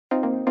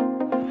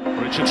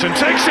Richardson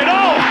takes it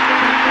all!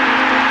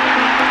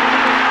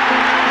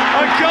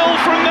 A goal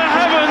from the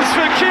heavens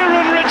for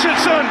Kieran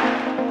Richardson!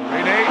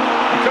 Really,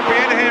 he could be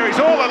in here, he's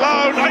all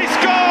alone, and he's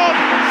scored!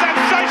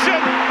 Sensation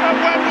at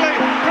Wembley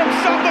from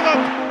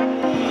Sunderland!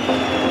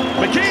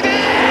 McGeady!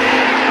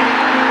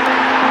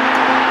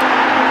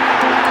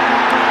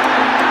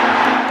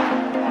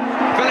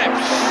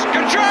 Phillips,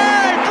 good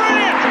try!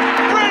 Brilliant!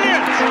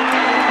 Brilliant!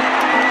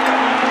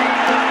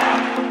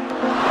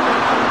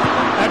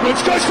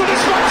 Edwards goes for the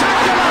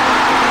spectacular!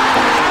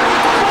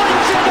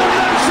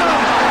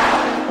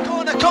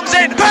 Corner comes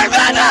in,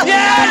 Boumana!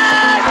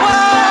 Yes! Oh!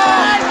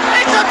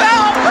 It's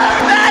about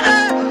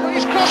Boumana!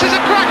 His cross is a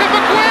cracker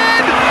for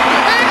Quinn!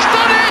 He's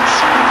done it!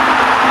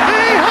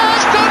 He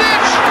has done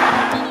it!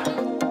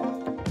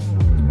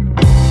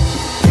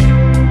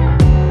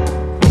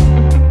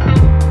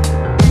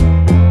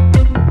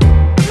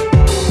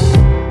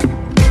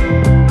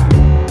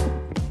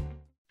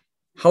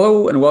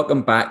 Hello and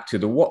welcome back to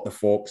the What the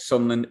Fork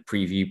Sunderland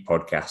Preview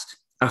Podcast.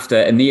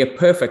 After a near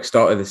perfect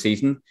start of the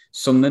season,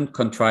 Sunderland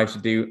contrived to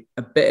do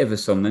a bit of a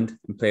Sunderland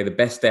and play the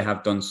best they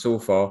have done so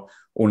far,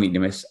 only to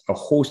miss a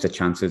host of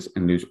chances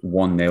and lose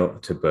 1-0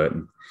 to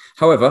Burton.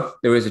 However,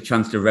 there is a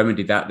chance to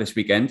remedy that this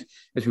weekend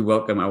as we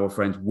welcome our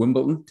friends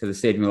Wimbledon to the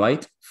Stadium of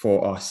Light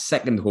for our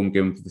second home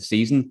game for the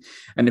season.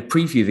 And to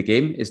preview the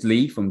game is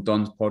Lee from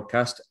Don's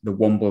podcast, The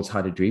Wombles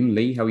Had a Dream.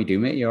 Lee, how are you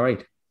doing, mate? You all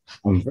right?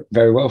 I'm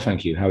very well,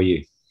 thank you. How are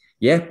you?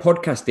 Yeah,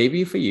 podcast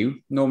debut for you.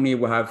 Normally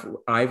we'll have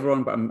Ivor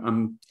on, but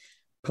I'm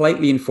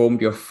politely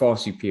informed you're far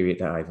superior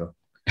to Ivor.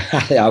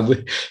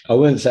 I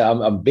wouldn't say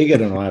I'm bigger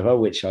than Ivor,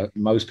 which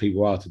most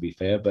people are, to be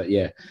fair. But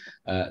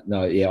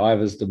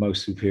Ivor's the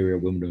most superior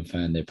Wimbledon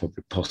fan there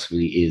probably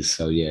possibly is.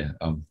 So yeah,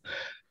 I'm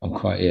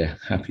quite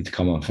happy to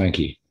come on. Thank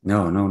you.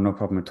 No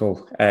problem at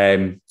all.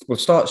 We'll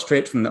start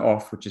straight from the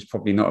off, which is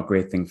probably not a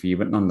great thing for you,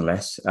 but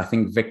nonetheless, I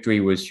think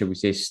victory was, shall we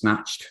say,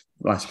 snatched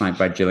last night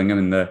by Gillingham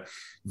in the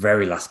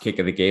very last kick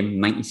of the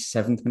game,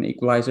 97th minute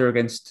equaliser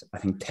against, I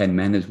think, 10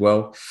 men as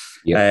well.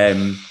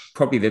 Yep.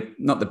 Probably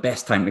not the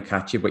best time to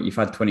catch you, but you've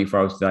had 24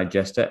 hours to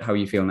digest it. How are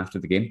you feeling after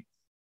the game?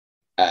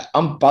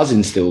 I'm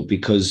buzzing still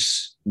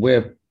because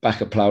we're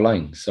back at Plough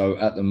Lane. So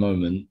at the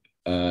moment,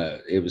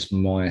 it was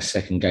my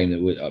second game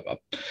that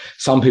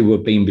some people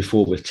have been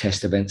before with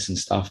test events and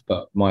stuff,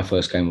 but my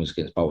first game was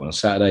against Bolton on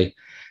Saturday.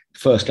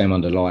 First game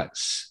under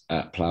lights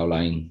at Plough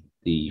Lane.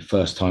 The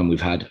first time we've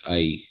had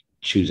a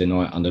Tuesday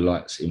night under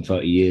lights in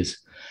 30 years.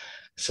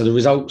 So the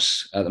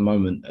results at the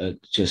moment are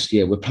just,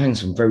 we're playing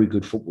some very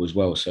good football as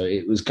well. So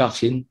it was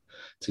gutting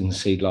to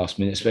concede last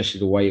minute,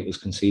 especially the way it was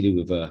conceded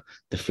with a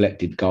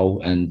deflected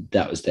goal. And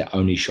that was their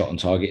only shot on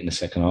target in the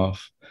second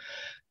half.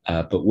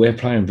 But we're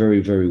playing very,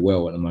 very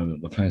well at the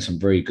moment. We're playing some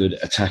very good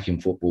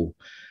attacking football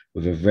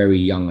with a very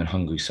young and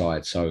hungry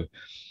side. So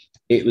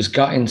it was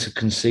gutting to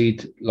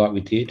concede like we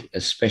did,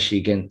 especially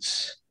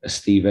against a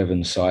Steve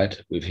Evans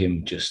side with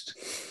him just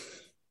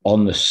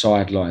on the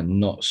sideline,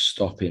 not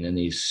stopping, and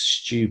his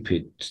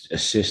stupid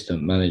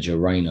assistant manager,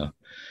 Rayner,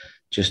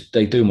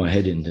 they do my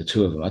head in, the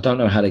two of them. I don't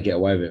know how they get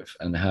away with it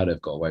and how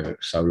they've got away with it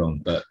for so long.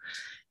 But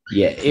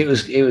yeah, it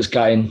was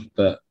gutting,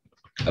 but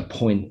a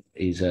point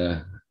is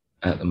at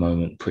the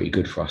moment pretty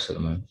good for us at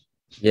the moment.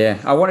 Yeah,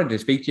 I wanted to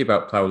speak to you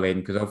about Plough Lane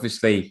because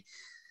obviously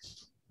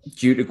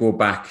due to go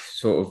back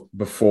sort of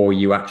before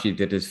you actually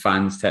did as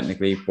fans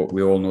technically, but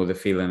we all know the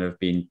feeling of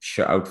being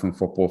shut out from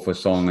football for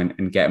so long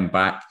and getting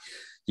back.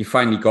 You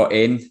finally got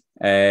in,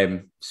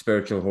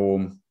 spiritual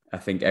home. I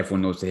think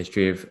everyone knows the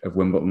history of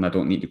Wimbledon. I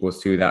don't need to go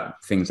through that,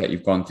 things that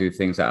you've gone through,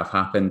 things that have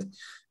happened.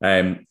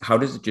 How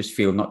does it just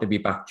feel not to be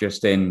back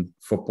just in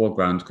football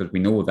grounds? Because we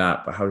know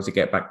that, but how does it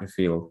get back to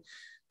feel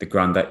the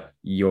ground that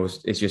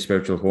is your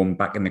spiritual home,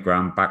 back in the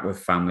ground, back with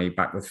family,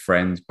 back with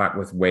friends, back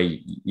with where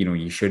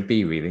you should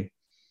be, really?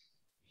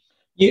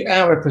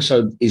 Yeah, this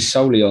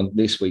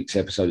week's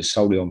episode is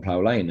solely on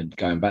Plough Lane and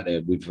going back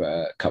there with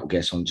a couple of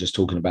guests on just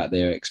talking about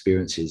their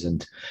experiences.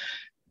 And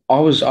I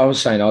was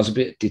saying I was a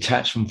bit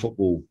detached from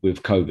football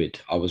with COVID.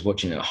 I was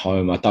watching it at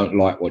home. I don't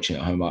like watching it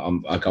at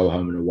home. I go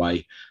home and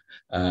away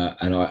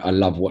and I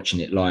love watching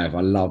it live.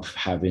 I love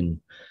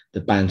having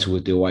the banter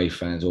with the away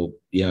fans or,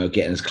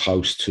 getting as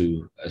close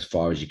to as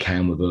far as you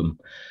can with them.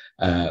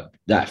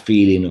 That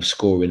feeling of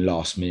scoring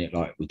last minute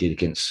like we did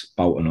against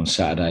Bolton on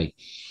Saturday,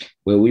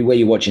 where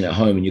you're watching at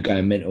home and you're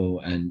going mental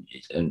and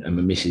my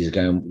missus is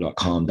going like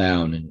calm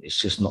down and it's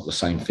just not the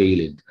same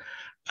feeling.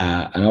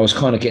 And I was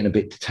kind of getting a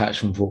bit detached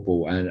from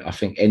football, and I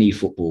think any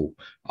football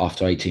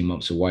after 18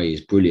 months away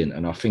is brilliant,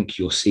 and I think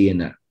you're seeing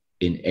that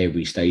in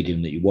every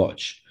stadium that you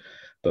watch.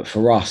 But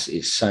for us,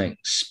 it's something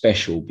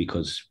special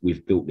because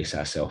we've built this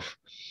ourselves.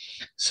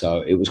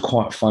 So it was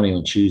quite funny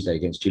on Tuesday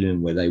against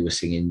Gillingham where they were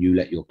singing "You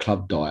Let Your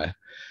Club Die,"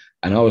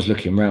 and I was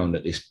looking around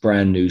at this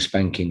brand new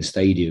spanking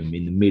stadium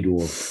in the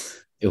middle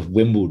of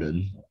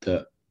Wimbledon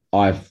that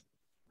I've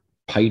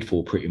paid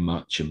for pretty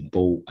much and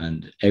bought,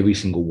 and every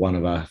single one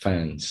of our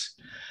fans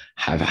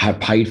have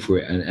paid for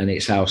it, and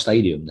it's our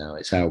stadium now.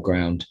 It's our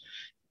ground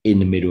in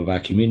the middle of our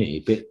community.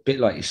 Bit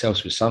like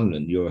yourselves with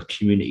Sunderland, you're a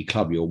community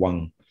club. You're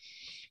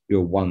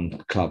you're a one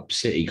club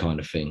city kind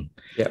of thing.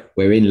 Yeah.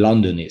 Where in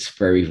London, it's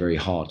very, very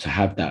hard to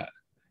have that.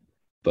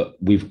 But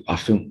I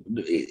think,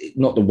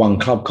 not the one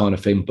club kind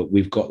of thing, but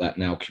we've got that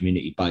now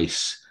community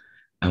base,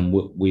 and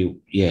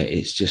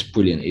it's just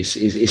brilliant.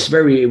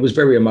 It was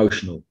very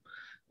emotional.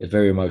 It's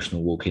very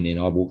emotional walking in.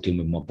 I walked in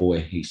with my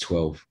boy. He's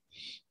 12,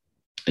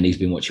 and he's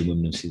been watching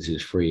Wimbledon since he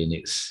was 3.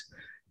 And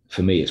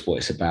for me, it's what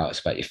it's about.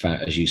 It's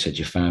about as you said,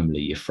 your family,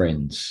 your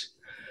friends.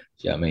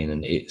 Do you know what I mean?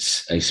 And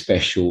it's a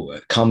special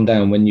come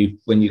down. When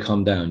you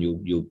come down,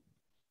 you'll.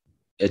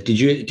 Did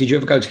you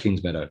ever go to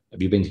Kings Meadow?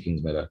 Have you been to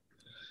Kings Meadow?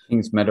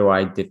 Kings Meadow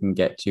I didn't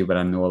get to, but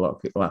I know a lot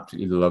of people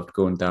absolutely loved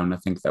going down. I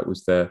think that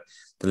was the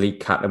Lee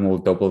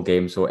Cattermole double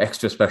game, so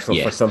extra special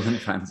for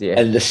Sunderland fans. Yeah,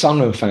 and the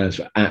Sunderland fans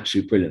were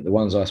absolutely brilliant. The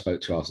ones I spoke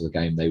to after the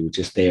game, they were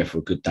just there for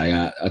a good day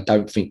out. I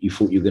don't think you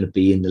thought you were going to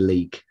be in the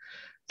league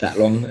that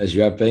long as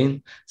you have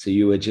been. So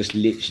you were just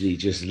literally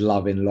just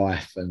loving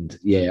life. And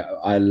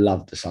I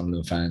loved the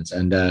Sunderland fans.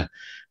 And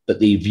but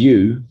the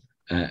view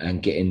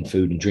and getting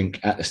food and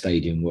drink at the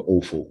stadium were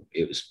awful.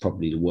 It was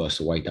probably the worst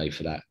away day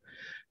for that.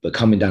 But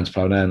coming down to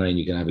Plough Lane,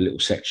 you're going to have a little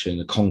section,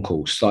 a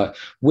concourse. Like,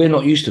 we're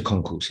not used to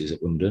concourses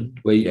at Wimbledon.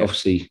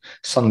 Obviously,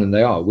 Sunderland,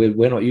 they are.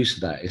 We're not used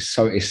to that. It's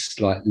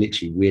like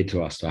literally weird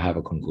to us to have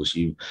a concourse.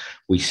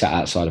 We sat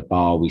outside a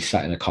bar, we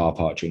sat in a car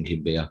park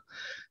drinking beer.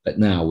 But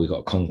now we've got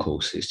a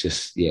concourse. It's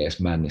just,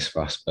 it's madness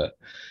for us. But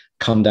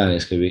come down,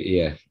 it's going to be,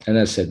 And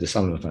as I said, the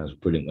Sunderland fans were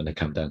brilliant when they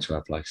come down to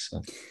our place.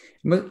 So.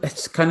 Well,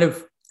 it's kind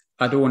of,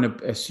 I don't want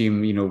to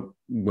assume, I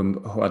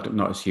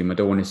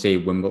don't want to say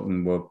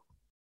Wimbledon were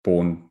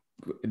born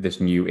this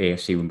new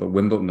AFC, but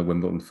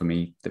Wimbledon for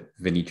me, the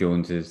Vinnie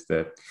Jones is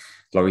the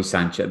Laurie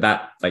Sanchez.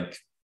 That, like,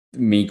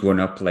 me growing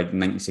up, like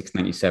 96,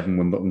 97,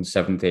 Wimbledon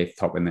 7th, 8th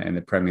top in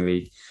the Premier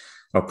League,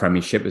 or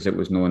Premiership as it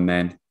was known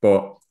then.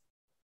 But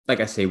like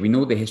I say, we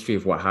know the history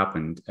of what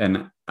happened,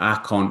 and I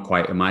can't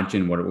quite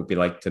imagine what it would be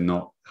like to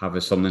not have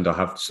a Sunderland or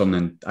have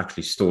Sunderland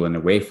actually stolen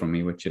away from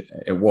me, which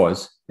it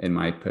was, in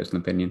my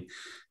personal opinion,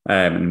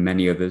 and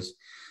many others.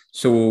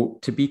 So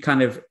to be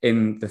kind of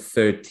in the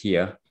third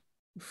tier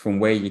from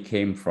where you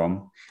came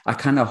from, I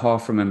kind of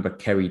half remember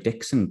Kerry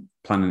Dixon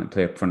planning to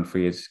play up front for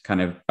you,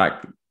 kind of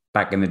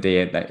back in the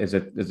day as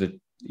a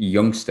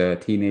youngster, a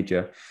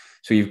teenager.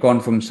 So you've gone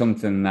from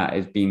something that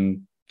has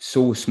been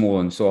so small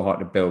and so hard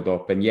to build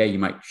up, and you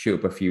might shoot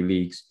up a few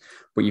leagues,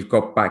 but you've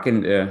got back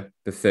into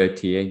the third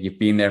tier. You've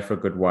been there for a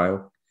good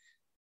while.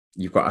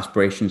 You've got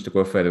aspirations to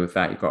go further with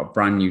that. You've got a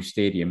brand new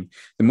stadium.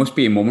 There must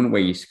be a moment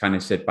where you kind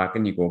of sit back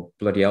and you go,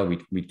 bloody hell,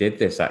 we did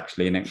this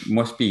actually, and it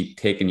must be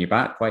taking you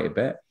back quite a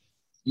bit.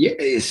 Yeah,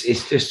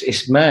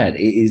 it's mad.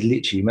 It is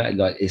literally mad.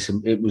 Like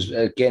it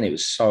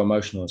was so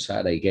emotional on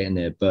Saturday getting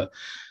there. But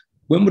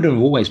Wimbledon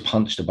have always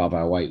punched above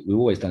our weight. We've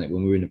always done it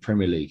when we were in the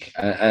Premier League.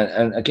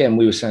 And again,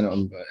 we were saying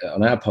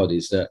on our pod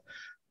is that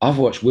I've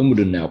watched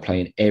Wimbledon now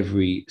playing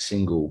every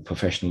single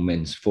professional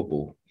men's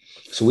football.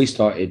 So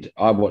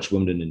I watched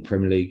Wimbledon in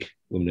Premier League,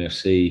 Wimbledon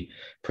FC,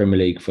 Premier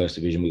League, First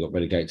Division. We got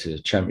relegated to the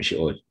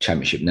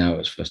Championship now,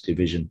 it's First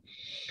Division.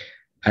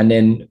 And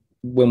then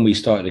when we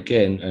started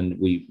again, and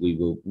we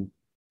were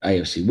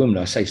AFC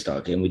Wimbledon, I say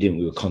start again,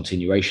 we were a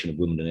continuation of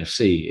Wimbledon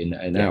FC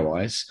in our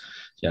eyes.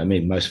 I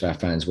mean, most of our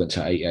fans went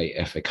to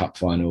 88 FA Cup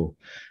final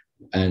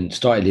and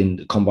started in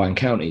the combined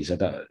counties.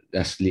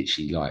 That's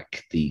literally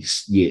like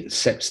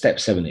step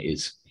 7 it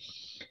is.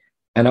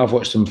 And I've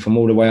watched them from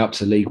all the way up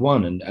to League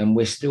One, and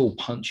we're still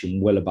punching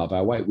well above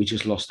our weight. We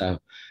just lost our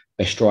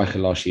best striker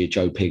last year,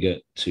 Joe Pigott,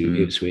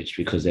 to Ipswich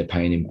because they're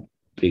paying him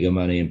bigger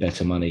money and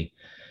better money.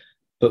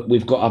 But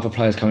we've got other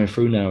players coming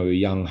through now who are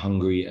young,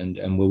 hungry,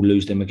 and we'll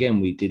lose them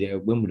again. We did it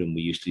at Wimbledon.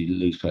 We used to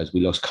lose players.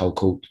 We lost Cole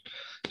Court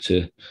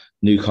to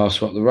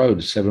Newcastle up the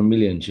road, 7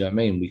 million. Do you know what I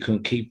mean? We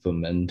couldn't keep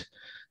them,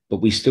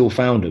 but we still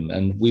found them,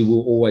 and we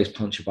will always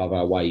punch above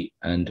our weight.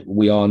 And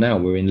we are now.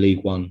 We're in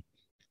League One,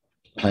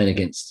 playing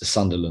against the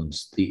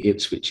Sunderlands, the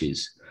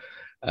Ipswiches.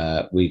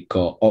 We've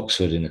got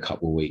Oxford in a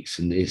couple of weeks,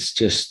 and it's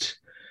just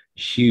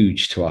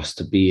huge to us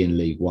to be in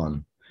League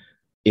One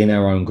in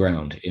our own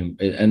ground.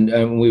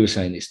 And we were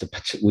saying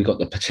we got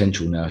the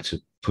potential now to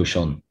push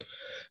on.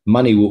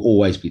 Money will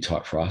always be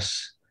tight for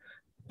us,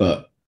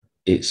 but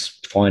it's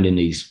finding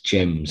these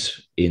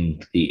gems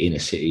in the inner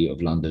city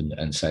of London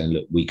and saying,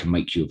 look, we can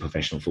make you a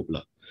professional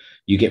footballer.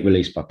 You get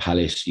released by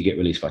Palace, you get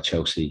released by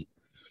Chelsea,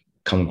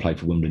 come and play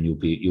for Wimbledon,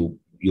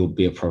 you'll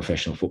be a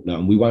professional footballer,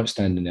 and we won't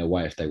stand in their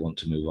way if they want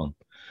to move on.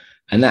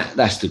 And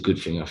that's the good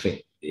thing, I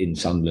think, in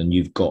Sunderland.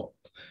 You've got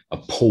a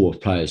pool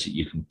of players that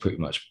you can pretty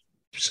much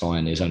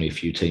sign. There's only a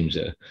few teams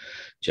that are,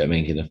 do you know what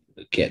I mean, going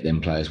to get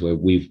them players, where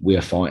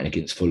we're fighting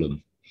against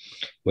Fulham.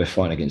 We're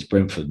fighting against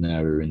Brentford now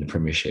who are in the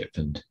Premiership,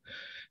 and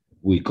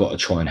we've got to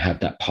try and have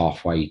that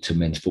pathway to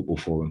men's football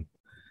for them.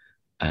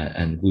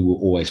 And we will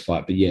always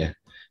fight. But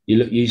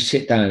you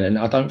sit down, and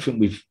I don't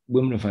think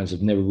Wimbledon fans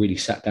have never really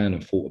sat down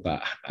and thought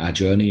about our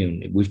journey,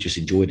 and we've just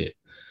enjoyed it.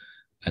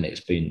 And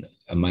it's been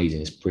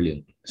amazing. It's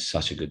brilliant. It's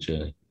such a good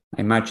journey.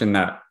 I imagine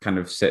that kind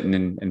of sitting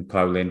in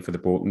Plough Lane for the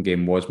Bolton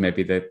game was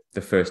maybe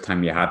the first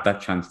time you had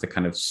that chance to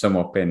kind of sum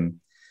up in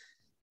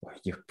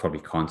you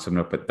probably can't sum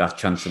it up, but that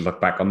chance to look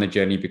back on the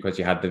journey because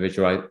you had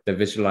the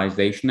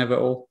visualization of it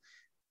all,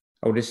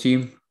 I would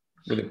assume.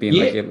 Would it be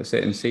like able to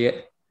sit and see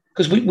it?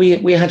 Because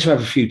we had to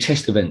have a few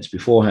test events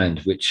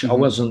beforehand, which I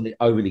wasn't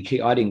overly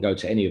keen. I didn't go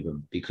to any of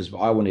them because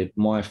I wanted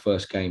my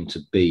first game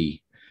to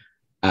be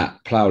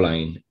at Plough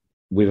Lane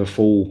with a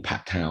full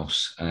packed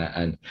house.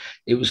 And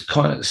it was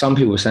kind of, some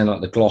people were saying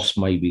like the gloss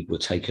maybe were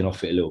taken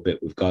off it a little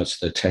bit with regards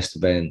to the test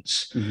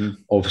events.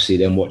 Obviously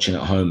then watching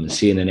at home and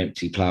seeing an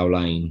empty Plough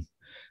Lane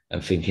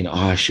and thinking,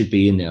 I should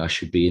be in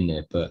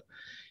there. But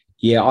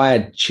yeah, I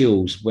had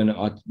chills when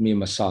me and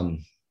my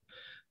son,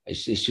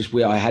 it's just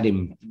where I had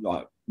him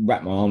like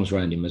wrap my arms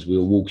around him as we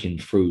were walking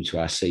through to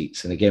our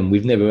seats. And again,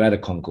 we've never had a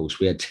concourse.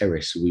 We had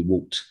terrace. So you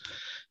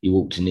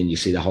walked and then you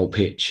see the whole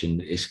pitch.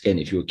 And it's, again,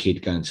 if you're a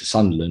kid going to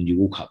Sunderland, you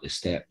walk up the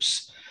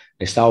steps.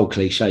 It's the old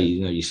cliche,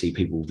 you see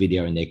people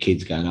videoing their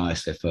kids going,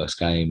 it's their first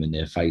game and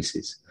their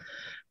faces.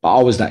 But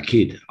I was that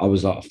kid. I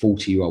was like a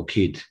 40-year-old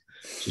kid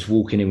just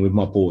walking in with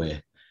my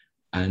boy.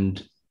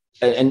 And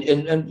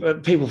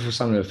people for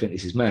Sunderland think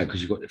this is mad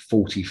because you've got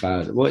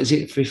 40,000. What is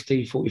it,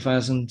 50,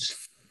 40,000?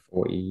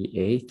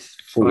 48.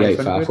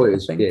 I thought it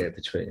was,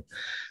 between.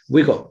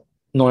 We got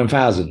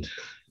 9,000. Do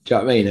you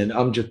know what I mean? And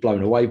I'm just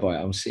blown away by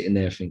it. I'm sitting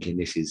there thinking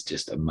this is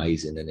just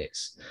amazing, and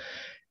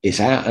it's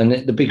out.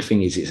 And the big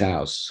thing is it's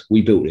ours.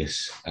 We built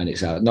this, and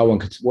it's ours. No one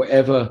could,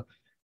 whatever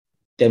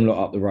them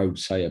lot up the road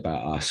say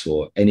about us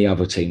or any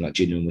other team like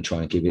Gillingham were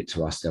trying to give it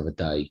to us the other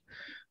day.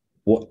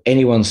 What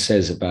anyone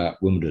says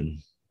about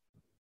Wimbledon,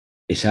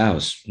 it's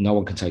ours. No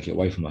one can take it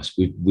away from us.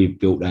 We've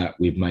built that.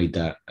 We've made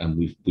that, and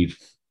we've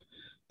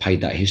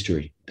paid that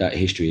history. That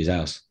history is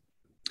ours.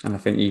 And I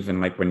think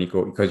even like when you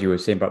go, because you were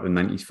saying about the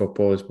 90s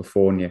footballers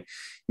before, and you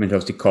meant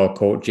obviously Carl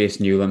Court,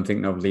 Jason Newell, I'm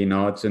thinking of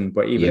Leonardson,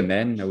 but even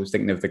then I was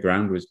thinking of the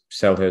ground was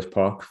Selhurst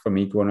Park for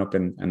me growing up,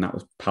 and that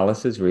was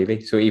Palaces really.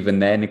 So even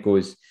then it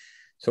goes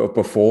sort of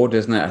before,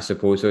 doesn't it, I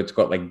suppose? So it's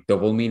got like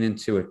double meaning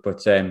to it.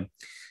 But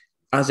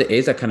as it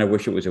is, I kind of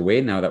wish it was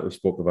away now that we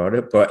spoke about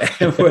it. But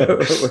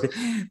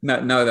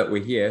now that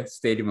we're here,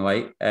 Stadium of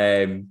Light,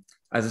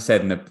 as I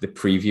said in the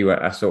preview,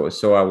 I sort of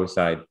saw our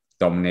side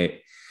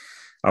dominate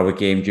our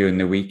game during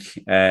the week.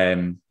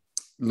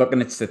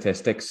 Looking at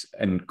statistics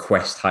and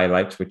Quest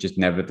highlights, which is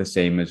never the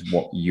same as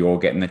what you're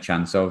getting the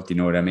chance of. Do you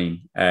know what I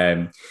mean?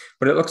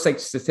 But it looks like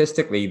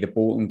statistically, the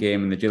Bolton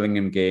game and the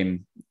Gillingham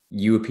game,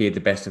 you appeared the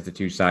best of the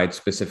two sides,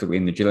 specifically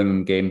in the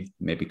Gillingham game,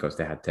 maybe because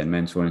they had 10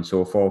 men, so on and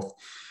so forth.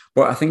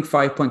 But I think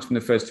 5 points from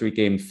the first three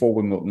games for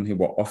Wimbledon, who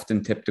were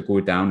often tipped to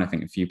go down. I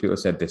think a few people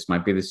said this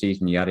might be the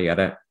season, yada,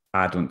 yada.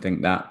 I don't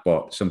think that,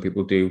 but some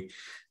people do.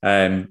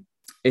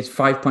 Is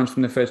 5 points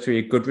from the first three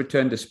a good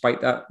return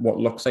despite that, what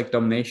looks like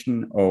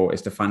domination? Or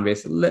is the fan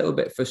base a little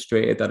bit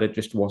frustrated that it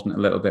just wasn't a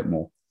little bit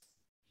more?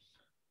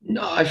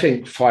 No, I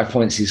think 5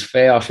 points is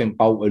fair. I think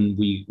Bolton,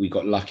 we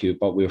got lucky,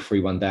 but we were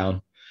 3-1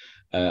 down.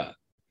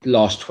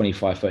 Last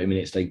 25, 30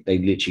 minutes, they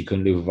literally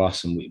couldn't live with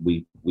us. And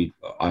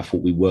I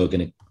thought we were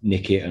going to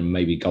nick it and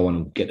maybe go on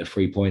and get the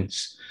 3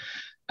 points.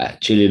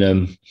 At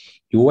Gillingham,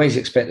 you always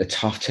expect a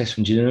tough test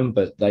from Gillingham,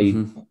 but they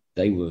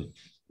were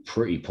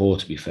pretty poor,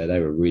 to be fair. They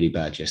were really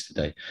bad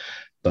yesterday.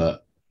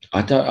 But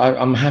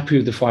I'm happy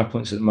with the 5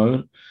 points at the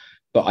moment.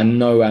 But I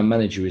know our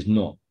manager is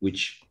not,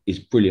 which is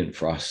brilliant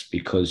for us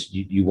because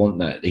you want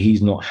that.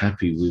 He's not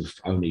happy with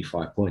only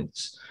 5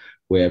 points.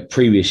 Where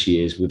previous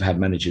years we've had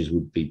managers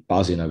would be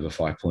buzzing over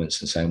 5 points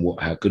and saying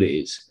how good it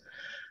is.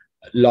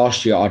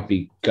 Last year I'd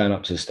be going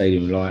up to the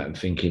Stadium of Light and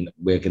thinking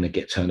we're going to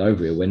get turned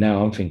over here. Where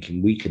now I'm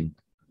thinking we can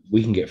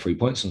get 3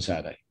 points on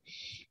Saturday,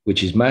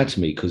 which is mad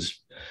to me because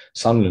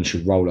Sunderland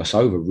should roll us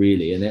over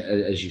really. And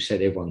as you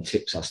said, everyone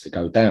tips us to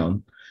go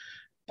down,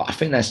 but I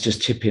think that's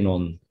just tipping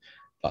on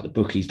like the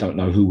bookies don't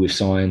know who we've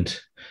signed.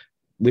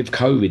 With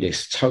COVID,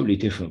 it's totally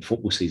different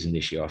football season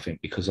this year, I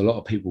think, because a lot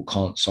of people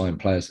can't sign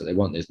players that they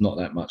want. There's not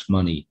that much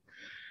money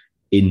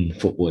in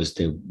football as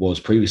there was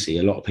previously.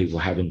 A lot of people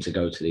having to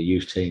go to their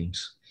youth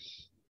teams.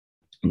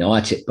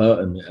 I tipped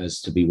Burton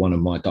as to be one of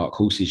my dark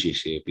horses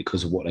this year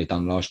because of what they've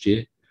done last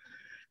year.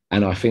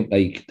 And I think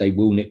they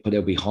will nick, but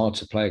they'll be hard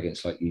to play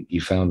against. Like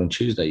you found on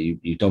Tuesday,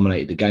 you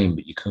dominated the game,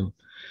 but you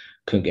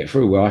couldn't get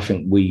through. Where I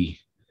think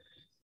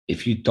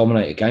if you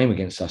dominate a game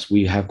against us,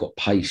 we have got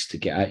pace to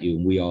get at you,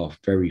 and we are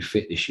very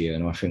fit this year.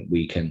 And I think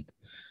we can.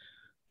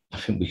 I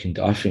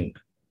think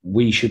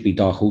we should be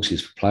dark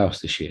horses for playoffs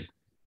this year,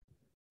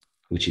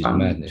 which is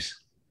madness.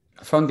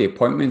 I found the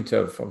appointment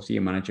of obviously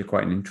your manager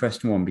quite an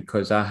interesting one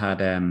because I had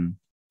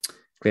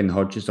Glenn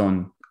Hodges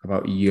on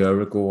about a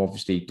year ago,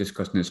 obviously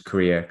discussing his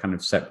career, kind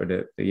of separate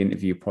at the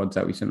interview pods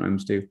that we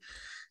sometimes do.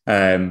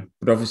 But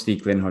obviously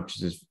Glenn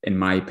Hodges, is, in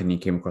my opinion,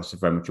 came across as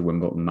very much a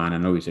Wimbledon man. I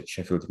know he's at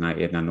Sheffield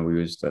United and I know he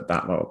was at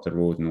that lot up the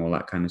road and all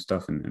that kind of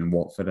stuff, and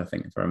Watford, I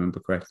think, if I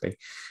remember correctly.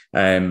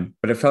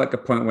 But it felt like a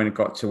point when it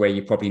got to where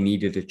you probably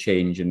needed a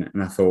change, and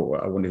I thought,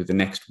 well, I wonder who the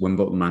next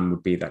Wimbledon man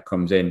would be that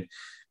comes in.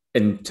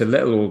 And to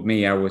little old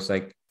me, I was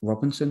like,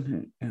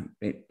 Robinson.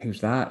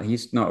 Who's that?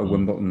 He's not a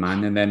Wimbledon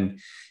man. And then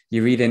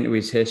you read into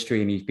his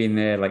history, and he's been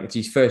there, like, it's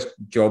his first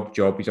job.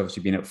 He's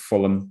obviously been at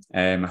Fulham.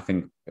 I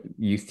think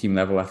youth team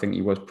level, I think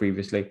he was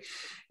previously.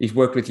 He's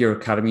worked with your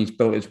academy. He's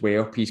built his way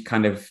up. He's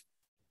kind of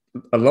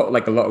a lot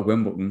of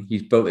Wimbledon.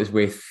 He's built his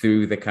way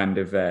through the kind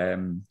of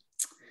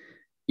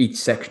each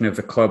section of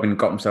the club and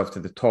got himself to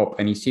the top.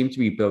 And he seems to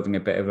be building a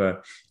bit of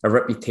a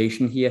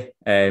reputation here.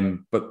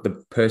 But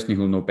the person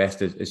who'll know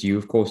best is you,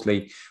 of course,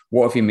 Lee.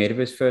 What have you made of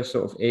his first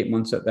sort of 8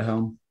 months at the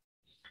helm?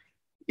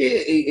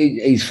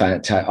 He's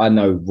fantastic. I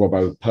know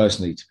Robbo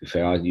personally, to be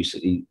fair.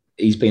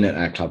 He's been at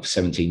our club for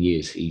 17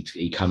 years.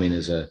 He come in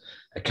as a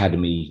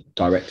academy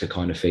director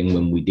kind of thing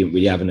when we didn't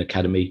really have an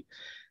academy.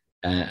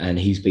 And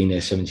he's been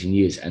there 17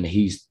 years, and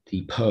he's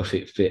the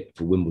perfect fit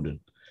for Wimbledon.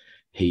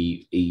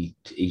 He's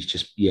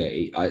just,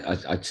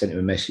 I sent him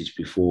a message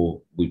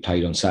before we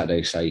played on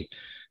Saturday, say,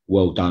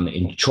 well done,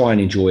 and try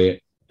and enjoy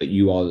it, but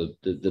you are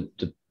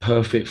the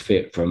perfect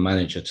fit for a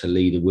manager to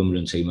lead a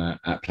Wimbledon team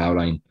at Plough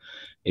Lane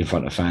in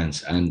front of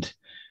fans. And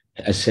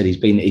as I said,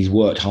 he's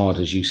worked hard,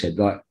 as you said.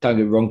 Like, don't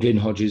get me wrong, Glyn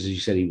Hodges, as you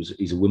said,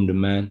 he's a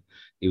Wimbledon man,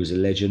 he was a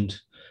legend,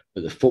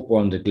 but the football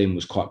under Glyn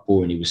was quite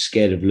boring. He was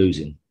scared of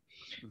losing.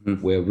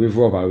 Mm-hmm. Where with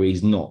Robbo,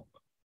 he's not.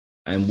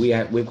 And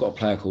we've got a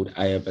player called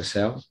Aya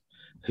Bassel,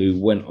 who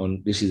went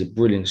on, this is a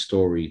brilliant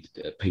story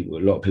that a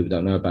lot of people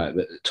don't know about,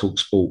 but Talk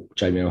Sport,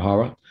 Jamie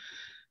O'Hara.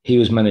 He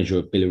was manager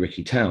of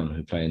Billericay Town,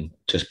 who playing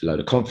just below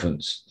the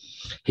conference.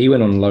 He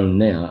went on loan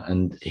now,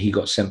 and he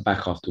got sent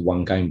back after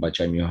one game by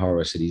Jamie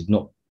O'Hara. Said he's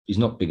not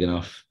big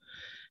enough.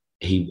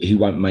 He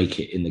won't make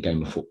it in the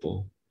game of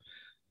football.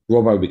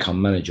 Robbo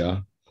become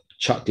manager,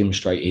 chucked him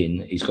straight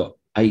in. He's got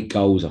 8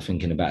 goals, I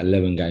think, in about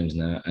 11 games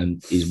now,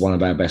 and he's one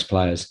of our best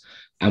players.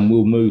 And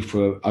will move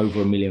for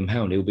over £1 million.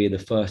 He'll be the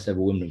first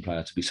ever Wimbledon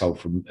player to be sold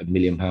for £1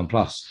 million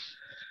plus.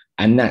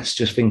 And that's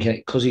just thinking,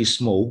 because he's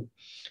small,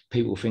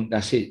 people think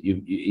that's it.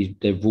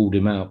 They've ruled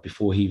him out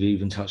before he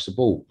even touched the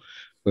ball.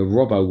 But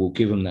Robbo will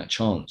give him that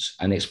chance.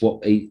 And it's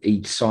what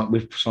he signed.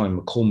 We've signed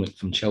McCormick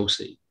from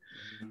Chelsea.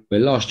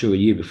 But last year, a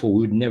year before, we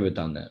would never have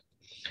done that.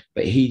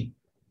 But he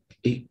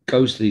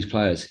goes to these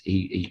players.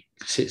 He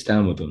sits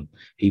down with them.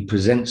 He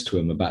presents to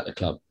them about the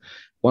club.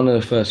 One of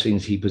the first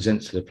things he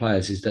presents to the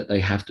players is that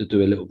they have to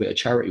do a little bit of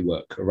charity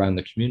work around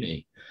the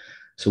community.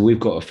 So we've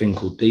got a thing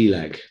called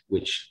DLAG,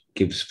 which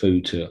gives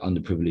food to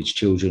underprivileged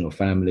children or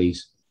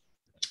families,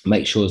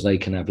 make sure they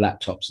can have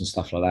laptops and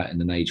stuff like that in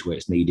an age where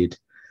it's needed.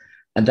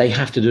 And they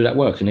have to do that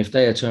work. And if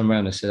they had turned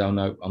around and said, oh,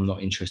 no, I'm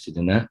not interested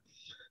in that,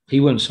 he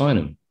won't sign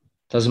them.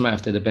 Doesn't matter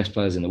if they're the best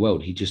players in the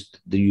world.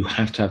 You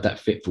have to have that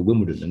fit for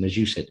Wimbledon. And as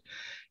you said,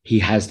 he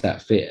has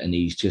that fit, and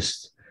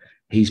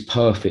he's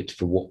perfect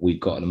for what we've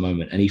got at the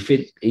moment. And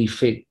he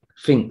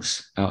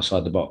thinks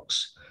outside the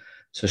box.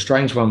 So a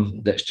strange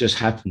one that's just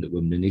happened at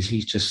Wimbledon is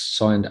he's just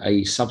signed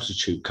a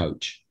substitute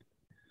coach.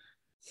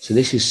 So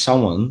this is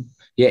someone,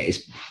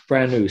 it's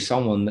brand new,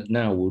 someone that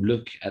now will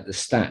look at the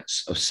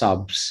stats of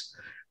subs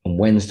and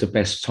when's the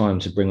best time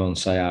to bring on,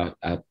 say,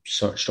 our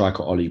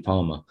striker, Ollie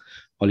Palmer.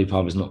 Ollie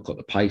Palmer's not got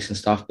the pace and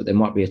stuff, but there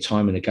might be a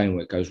time in the game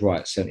where it goes,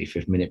 right,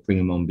 75th minute, bring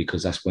him on,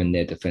 because that's when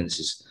their defence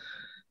is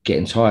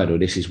getting tired, or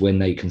this is when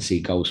they can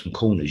see goals from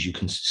corners.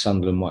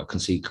 Sunderland might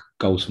concede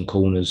goals from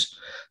corners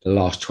the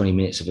last 20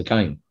 minutes of a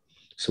game.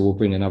 So we'll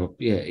bring another,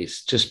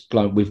 it's just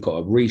like we've got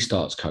a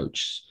restarts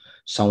coach,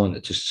 someone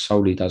that just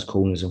solely does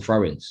corners and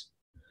throw-ins,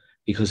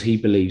 because he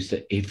believes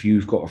that if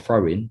you've got a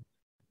throw-in,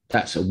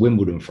 that's a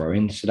Wimbledon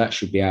throw-in, so that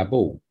should be our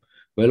ball.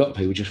 Where a lot of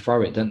people just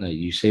throw it, don't they?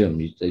 You see them,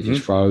 they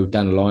just throw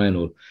down the line,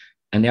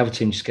 and the other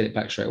team just get it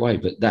back straight away.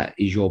 But that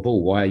is your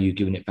ball. Why are you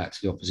giving it back to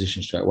the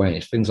opposition straight away? And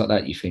it's things like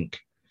that you think,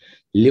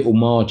 little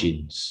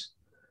margins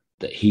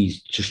that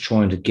he's just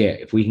trying to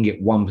get. If we can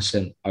get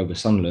 1% over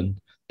Sunderland,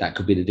 that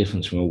could be the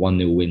difference from a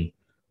 1-0 win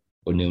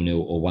or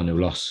 0-0 or 1-0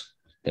 loss.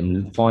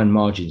 Them fine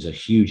margins are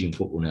huge in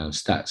football now, and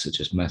stats are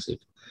just massive.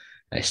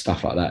 And it's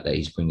stuff like that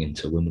he's bringing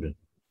to Wimbledon.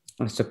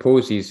 I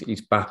suppose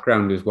his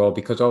background as well,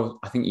 because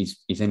I think he's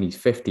in his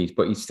 50s,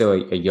 but he's still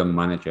a young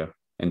manager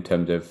in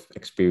terms of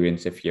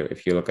experience. If you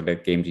look at the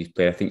games he's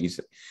played, I think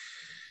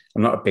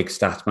I'm not a big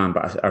stats man,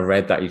 but I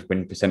read that his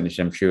win percentage,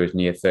 I'm sure, is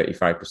near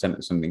 35%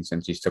 or something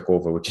since he's took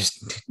over, which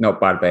is not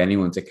bad by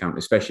anyone's account,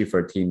 especially for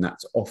a team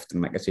that's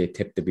often, like I say,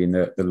 tipped to be in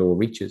the lower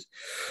reaches.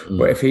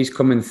 But if he's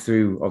coming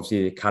through,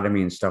 obviously, the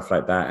academy and stuff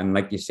like that, and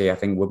like you say, I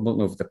think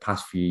Wimbledon over the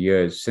past few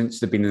years, since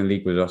they've been in the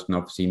league with us, and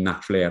obviously,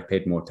 naturally, I've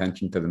paid more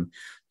attention to them,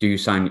 do you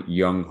sign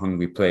young,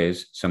 hungry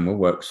players? Some will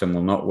work, some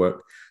will not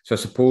work. So I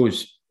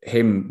suppose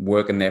him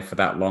working there for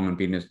that long and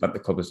being at the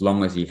club as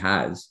long as he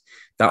has,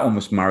 that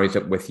almost marries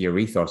up with your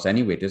ethos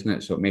anyway, doesn't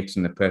it? So it makes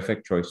him the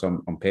perfect choice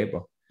on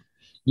paper.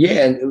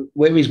 Yeah, and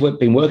where he's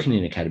been working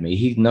in academy,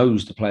 he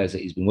knows the players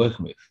that he's been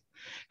working with.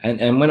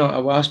 And when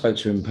I spoke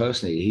to him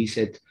personally, he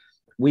said,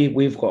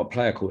 we've got a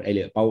player called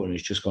Elliot Bolton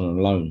who's just gone on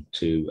loan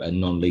to a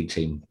non-league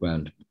team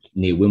around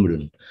near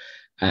Wimbledon.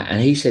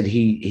 And he said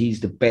he's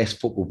the best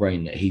football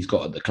brain that he's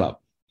got at the club,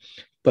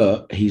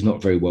 but he's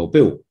not very well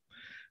built.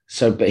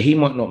 So, but he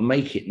might not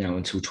make it now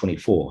until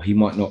 24. He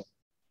might not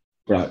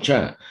like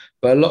that.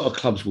 But a lot of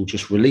clubs will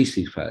just release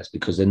these players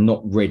because they're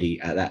not ready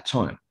at that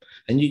time.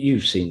 And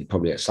you've seen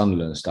probably at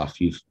Sunderland and stuff.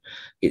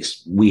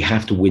 We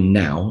have to win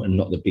now and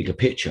not the bigger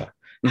picture.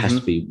 It has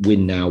to be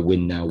win now,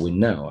 win now, win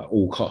now at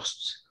all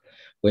costs.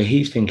 Where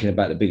he's thinking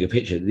about the bigger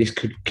picture, this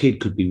kid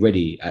could be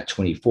ready at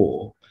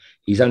 24.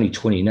 He's only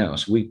 20 now,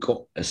 so we've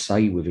got a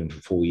say with him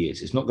for 4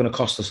 years. It's not going to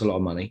cost us a lot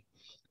of money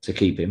to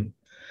keep him.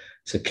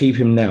 So keep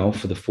him now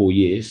for the 4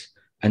 years,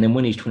 and then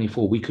when he's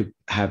 24, we could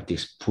have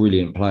this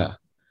brilliant player.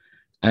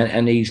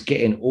 And he's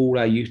getting all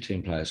our youth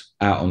team players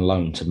out on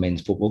loan to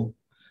men's football.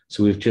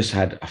 So we've just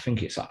had, I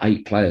think it's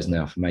 8 players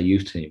now from our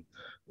youth team,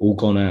 all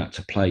gone out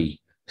to play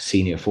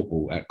senior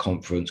football at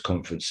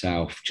Conference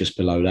South, just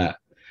below that,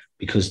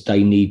 because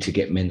they need to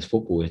get men's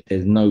football.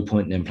 There's no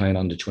point in them playing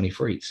under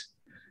 23s.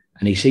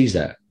 And he sees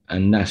that.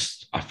 And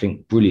that's, I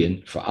think,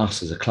 brilliant for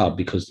us as a club,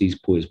 because these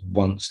boys,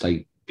 once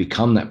they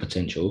become that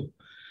potential,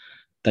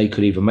 they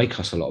could either make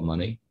us a lot of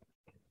money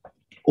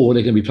or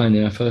they're going to be playing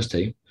in our first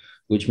team,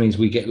 which means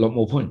we get a lot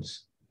more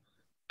points.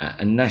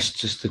 And that's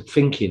just the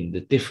thinking,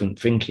 the different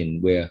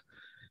thinking where,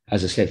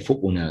 as I said,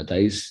 football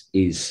nowadays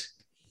is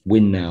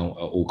win now at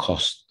all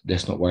costs.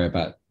 Let's not worry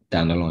about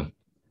down the line.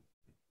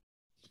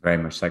 Very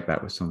much like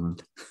that with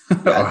Sunderland.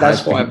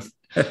 That's what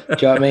do you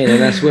know what I mean? And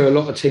that's where a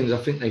lot of teams, I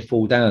think, they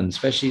fall down,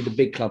 especially the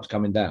big clubs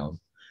coming down.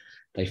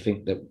 They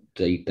think that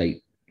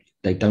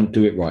they don't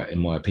do it right, in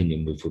my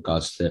opinion, with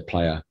regards to their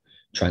player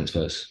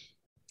transfers.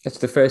 It's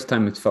the first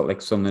time it's felt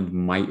like Sunderland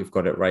might have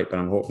got it right, but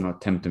I'm hoping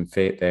not tempting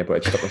fate there. But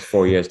it took us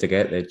 4 years to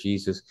get there.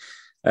 Jesus.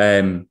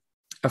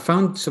 I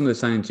found some of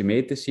the signings you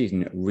made this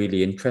season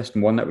really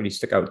interesting. One that really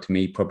stuck out to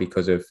me, probably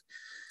because of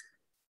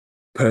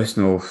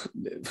personal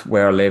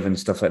where I live and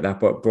stuff like that,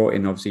 but brought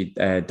in obviously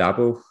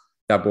Dabo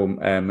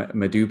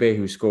Madube,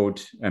 who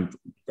scored,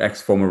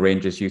 ex-former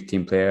Rangers youth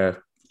team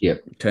player. Yeah,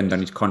 turned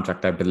down his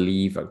contract, I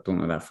believe. I don't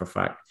know that for a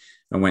fact.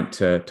 And went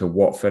to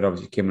Watford.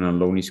 Obviously came in on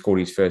loan. He scored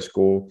his first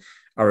goal.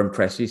 Aaron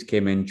Pressey's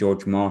came in.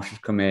 George Marsh has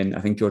come in.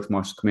 I think George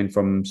Marsh has come in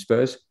from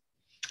Spurs.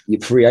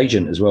 Free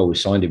agent as well. We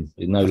signed him.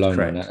 There's no loan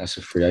correct. on that. That's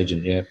a free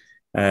agent, yeah.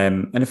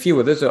 And a few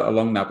others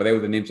along that, but they were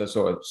the names that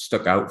sort of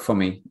stuck out for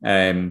me.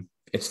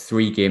 It's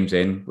 3 games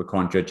in. We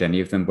can't judge any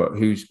of them, but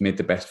who's made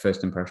the best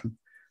first impression?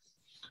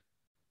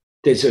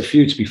 There's a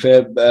few, to be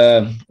fair.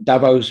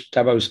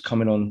 Dabo's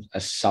coming on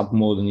a sub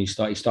more than he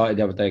started. He started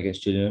the other day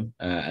against Gillingham,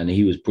 and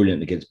he was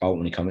brilliant against Bolton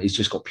when he came. He's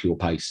just got pure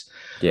pace.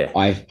 Yeah,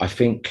 I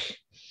think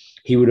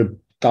he would have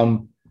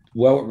done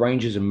well at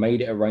Rangers and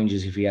made it at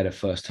Rangers if he had a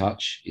first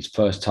touch. His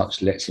first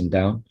touch lets him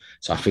down.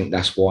 So I think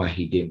that's why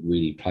he didn't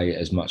really play it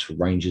as much for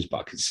Rangers,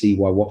 but I could see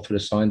why Watford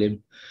have signed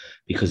him,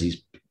 because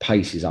his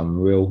pace is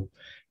unreal.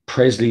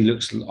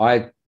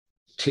 I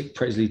tipped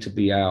Presley to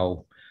be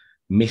our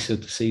miss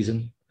of the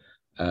season,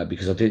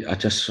 because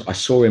I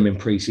saw him in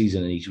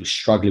pre-season and he was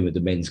struggling with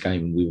the men's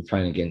game, and we were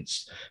playing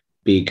against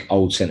big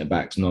old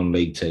centre-backs,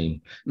 non-league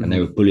team, and they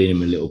were bullying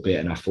him a little bit,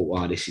 and I thought,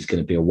 wow, this is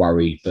going to be a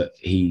worry, but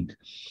he's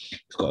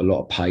got a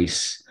lot of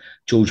pace.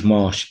 George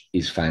Marsh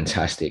is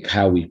fantastic.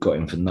 How we got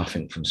him for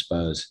nothing from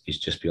Spurs is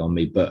just beyond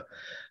me. But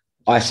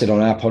I said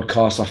on our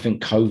podcast, I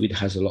think COVID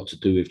has a lot to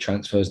do with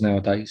transfers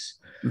nowadays,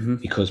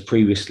 because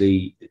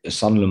previously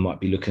Sunderland might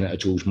be looking at a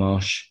George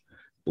Marsh,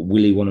 but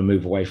will he want to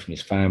move away from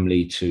his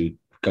family to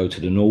go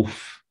to the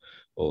north,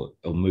 or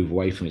move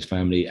away from his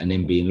family and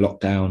then be in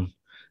lockdown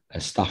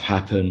and stuff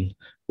happen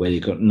where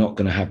you're not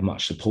going to have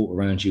much support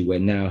around you, where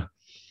now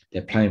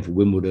they're playing for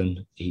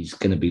Wimbledon. He's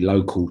going to be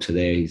local to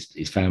there.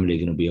 His family are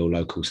going to be all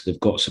local, so they've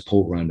got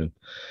support around him.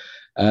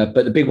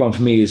 But the big one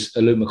for me is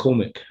Luke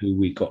McCormick, who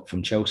we got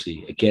from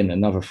Chelsea. Again,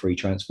 another free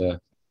transfer.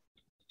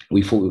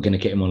 We thought we were going to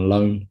get him on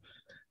loan.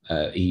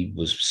 He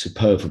was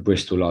superb for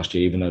Bristol last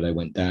year, even though they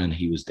went down.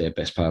 He was their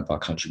best player by a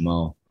country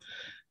mile.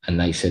 And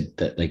they said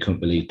that they couldn't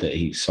believe that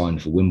he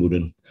signed for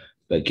Wimbledon.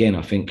 But again,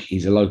 I think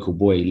he's a local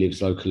boy. He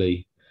lives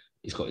locally.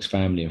 He's got his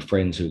family and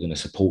friends who are going to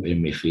support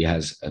him if he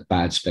has a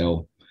bad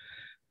spell.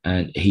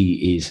 And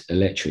he is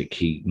electric.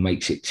 He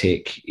makes it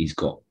tick. He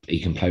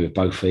can play with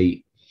both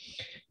feet,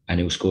 and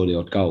he'll score the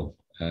odd goal.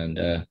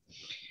 And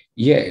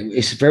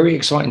it's a very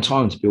exciting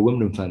time to be a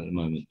Wimbledon fan at the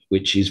moment,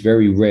 which is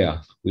very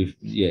rare.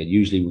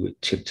 Usually we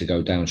tip to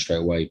go down straight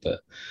away, but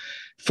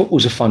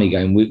football's a funny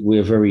game.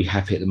 We're very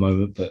happy at the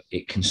moment, but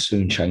it can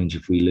soon change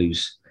if we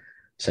lose.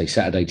 Say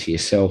Saturday to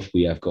yourself,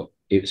 we have got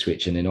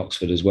Ipswich and then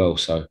Oxford as well.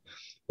 So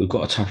we've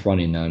got a tough run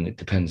in now, and it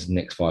depends the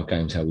next 5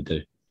 games how we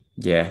do.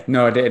 Yeah,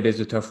 no, it is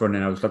a tough run,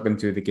 and I was looking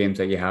through the games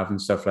that you have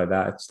and stuff like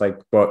that. It's like,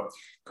 but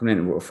coming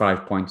in with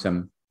 5 points,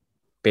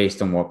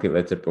 based on what people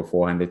had said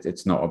beforehand,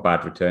 it's not a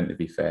bad return, to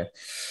be fair.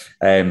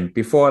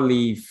 Before I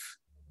leave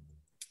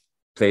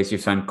players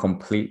you've signed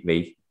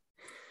completely,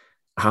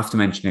 I have to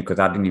mention it because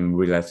I didn't even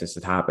realise this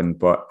had happened,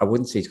 but I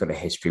wouldn't say he's got a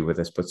history with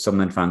us, but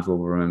Sunderland fans will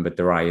remember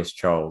Darius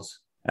Charles,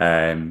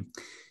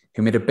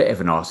 who made a bit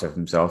of an arse of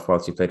himself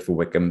whilst he played for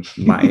Wickham,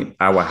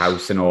 our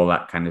house and all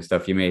that kind of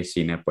stuff. You may have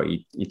seen it, but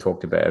he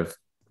talked a bit of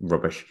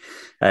rubbish.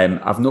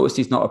 I've noticed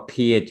he's not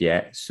appeared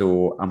yet,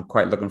 so I'm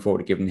quite looking forward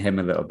to giving him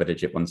a little bit of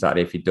jip on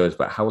Saturday if he does,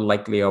 but how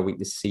likely are we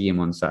to see him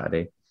on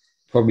Saturday?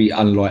 probably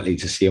unlikely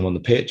to see him on the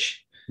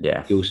pitch.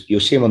 Yeah. You'll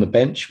see him on the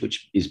bench,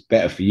 which is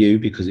better for you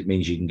because it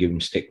means you can give him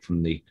stick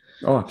from the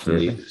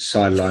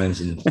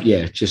sidelines and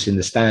just in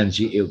the stands.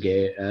 He'll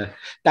get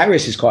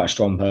Darius is quite a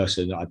strong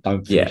person. I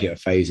don't think it'll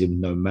phase him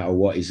no matter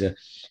what. He's a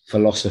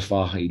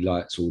philosopher. He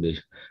likes all the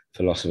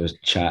philosophers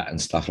chat and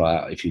stuff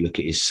like that. If you look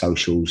at his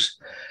socials,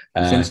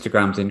 his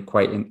Instagram's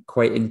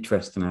quite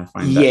interesting. I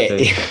find that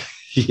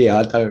too.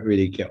 I don't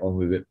really get on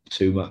with it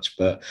too much,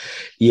 but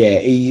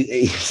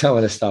he some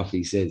of the stuff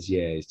he says,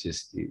 it's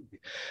just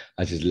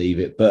I just leave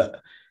it.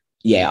 But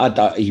I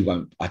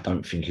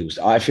don't think he was.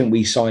 I think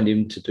we signed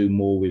him to do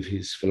more with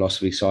his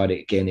philosophy side.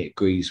 Again, it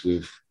agrees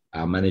with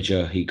our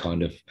manager.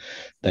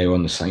 They were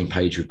on the same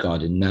page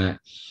regarding that.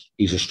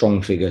 He's a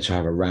strong figure to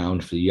have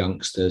around for the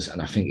youngsters,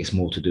 and I think it's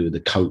more to do with the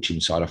coaching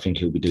side. I think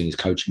he'll be doing his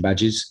coaching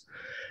badges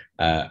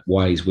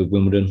while he's with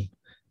Wimbledon.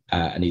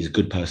 And he's a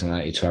good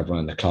personality to have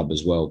around the club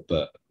as well.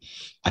 But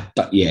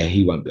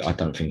he won't be. I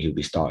don't think he'll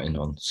be starting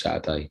on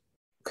Saturday.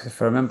 Because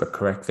if I remember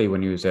correctly,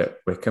 when he was at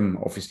Wickham,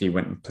 obviously he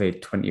went and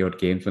played 20-odd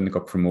games when they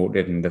got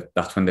promoted, and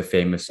that's when the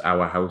famous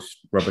Our House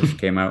rubbish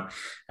came out.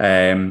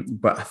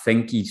 But I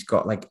think he's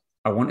got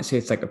I want to say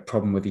it's a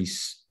problem with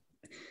his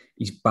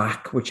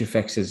back, which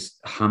affects his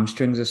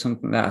hamstrings or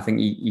something like that. I think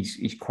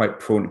he's quite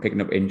prone to picking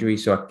up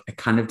injuries. So it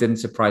kind of didn't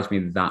surprise me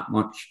that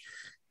much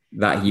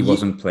that he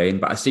wasn't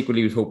playing, but I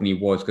secretly was hoping he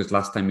was, because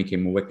last time he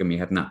came to Wickham, he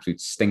had an absolute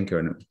stinker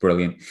and it was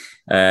brilliant.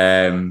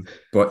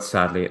 But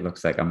sadly, it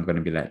looks like I'm going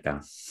to be let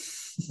down.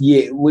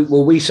 Yeah,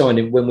 we signed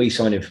him when we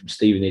signed him from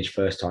Stevenage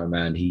first time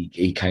round.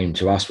 He came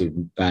to us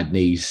with bad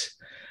knees,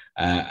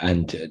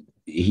 and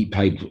he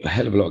played a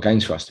hell of a lot of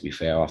games for us, to be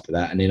fair, after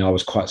that. And then I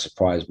was quite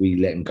surprised we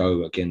let him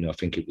go again. I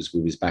think it was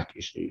with his back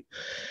issue,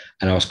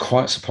 and I was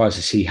quite surprised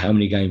to see how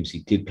many games he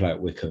did play at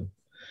Wickham,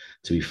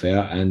 to be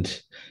fair.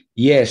 And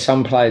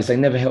some players, they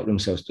never help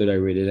themselves, do they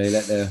really? They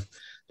let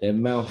their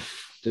mouth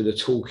do the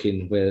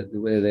talking where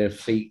their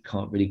feet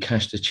can't really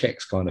cash the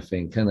checks kind of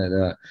thing, can they?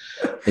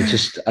 They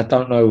just, I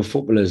don't know,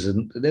 footballers,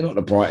 and they're not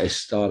the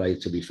brightest, are they,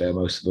 to be fair,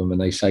 most of them, and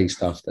they say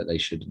stuff that they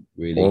shouldn't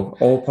really.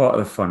 All part of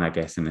the fun, I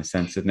guess, in a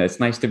sense, isn't it? It's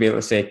nice to be able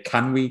to say,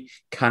 can we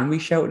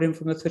shout at him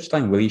from the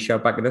touchline? Will he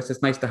shout back at us?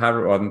 It's nice to have it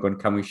rather than going,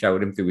 can we shout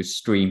at him through his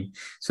stream?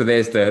 So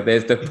there's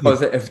the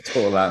positive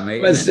to all that,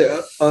 mate.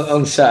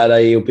 On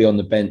Saturday, he'll be on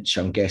the bench,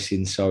 I'm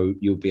guessing, so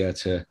you'll be able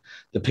to,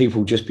 the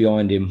people just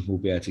behind him will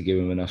be able to give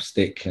him enough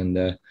stick,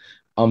 and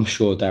I'm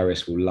sure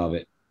Darius will love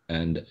it.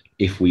 And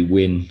if we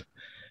win,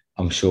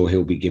 I'm sure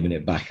he'll be giving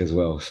it back as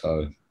well.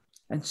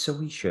 And so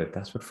we should.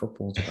 That's what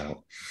football's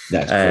about.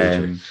 That's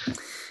true.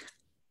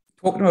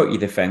 Talking about your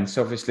defence,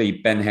 obviously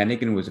Ben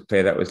Hennigan was a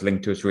player that was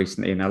linked to us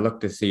recently, and I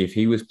looked to see if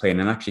he was playing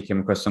and actually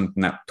came across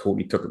something that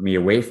totally took me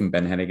away from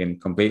Ben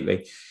Hennigan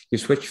completely. You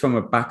switched from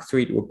a back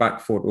three to a back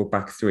four to a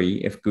back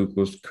three, if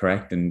Google's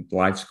correct and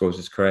Live Scores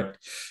is correct.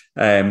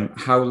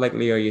 How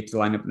likely are you to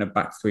line up in a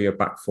back three or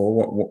back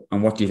four?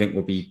 What do you think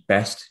will be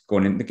best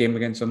going into the game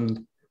against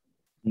Sunderland?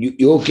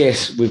 Your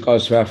guess with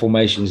regards to our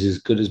formations is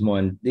as good as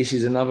mine. This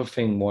is another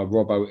thing why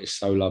Robbo is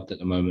so loved at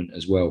the moment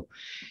as well,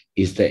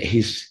 is that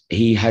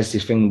he has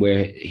this thing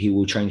where he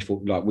will change for,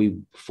 like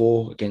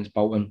 4 against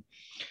Bolton,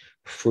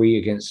 3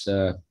 against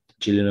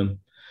Gillingham.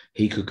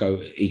 He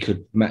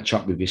could match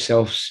up with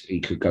yourselves. He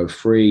could go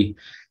 3.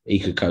 He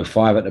could go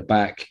 5 at the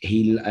back.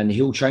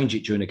 He'll change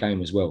it during the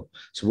game as well.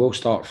 So we'll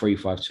start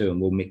 3-5-2 and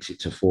we'll mix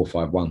it to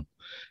 4-5-1.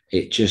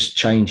 It just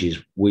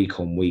changes week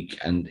on week,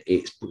 and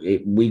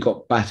we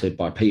got battered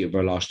by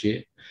Peterborough last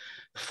year,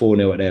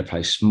 4-0 at their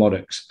place.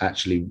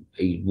 Smoddox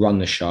he run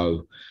the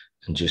show,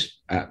 and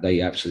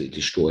they absolutely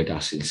destroyed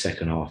us in the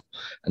second half.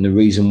 And the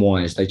reason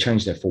why is they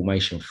changed their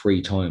formation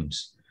 3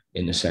 times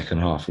in the second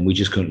half, and we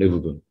just couldn't live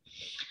with them.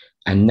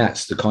 And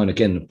that's the kind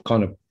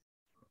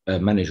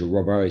of manager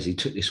Rob Owens, he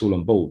took this all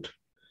on board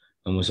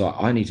and was like,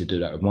 I need to do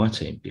that with my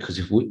team, because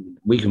if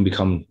we can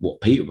become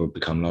what Peterborough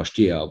become last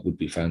year, it would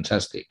be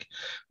fantastic.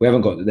 We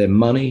haven't got their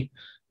money,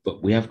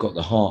 but we have got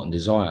the heart and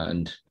desire.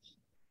 And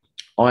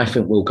I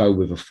think we'll go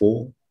with a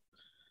 4.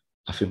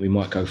 I think we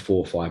might go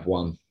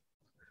 4-5-1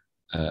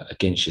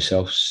 against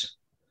yourselves.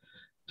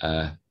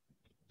 I'm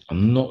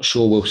not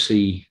sure we'll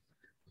see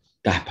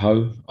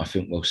Dapo. I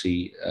think we'll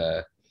see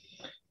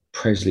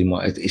Presley.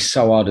 It's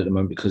so hard at the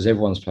moment because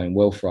everyone's playing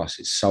well for us.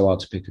 It's so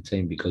hard to pick a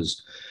team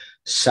because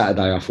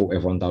Saturday I thought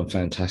everyone done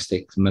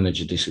fantastic. The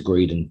manager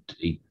disagreed and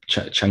he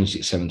changed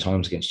it 7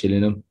 times against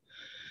Gillingham.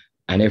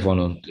 And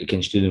everyone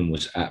against Gillingham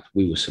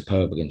we were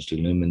superb against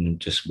Gillingham, and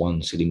just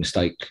one silly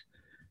mistake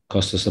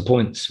cost us the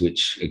points,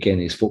 which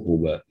again is football.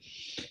 But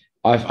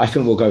I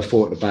think we'll go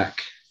 4 at the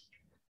back.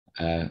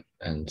 I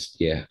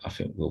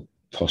think we'll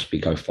possibly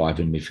go 5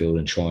 in midfield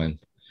and try and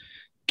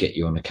get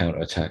you on a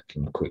counter-attack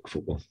and quick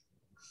football.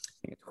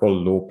 It's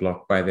called low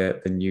block by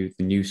the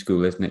new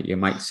school, isn't it? You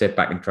might sit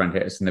back and try and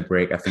hit us in the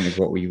break, I think is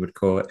what we would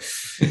call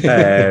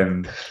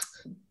it.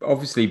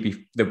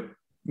 Obviously,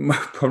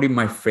 probably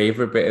my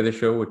favourite bit of the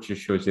show, which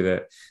just shows you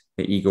the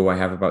ego I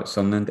have about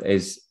Sunderland,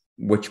 is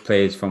which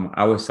players from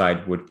our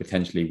side would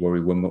potentially worry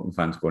Wimbledon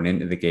fans going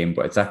into the game,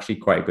 but it's actually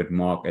quite a good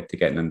marker to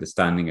get an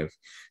understanding of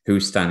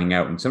who's standing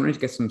out, and sometimes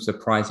get some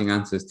surprising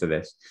answers to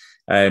this.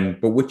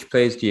 But which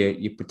players do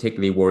you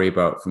particularly worry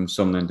about from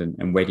Sunderland,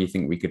 and where do you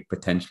think we could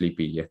potentially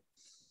beat you?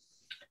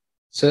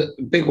 So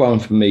a big one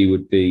for me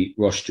would be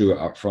Ross Stewart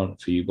up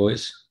front for you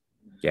boys.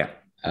 Yeah.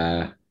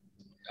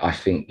 I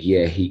think,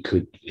 he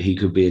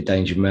could be a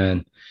danger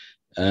man.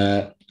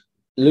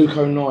 Luke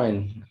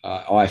O'Nien,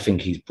 I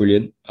think he's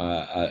brilliant.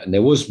 And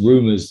there was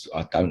rumours,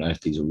 I don't know if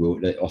these are real,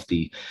 off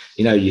the,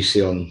 you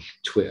see on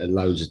Twitter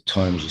loads of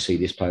times, you see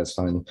this player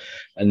signing,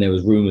 and there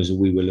was rumours that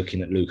we were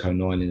looking at Luke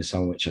O'Nien in the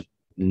summer, which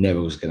never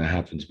was going to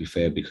happen, to be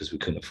fair, because we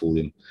couldn't afford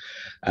him.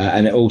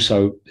 And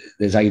also,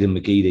 there's Aidan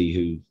McGeady,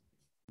 who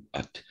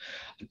I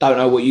don't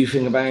know what you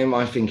think about him.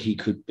 I think he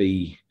could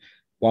be,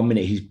 1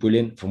 minute he's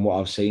brilliant from what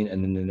I've seen,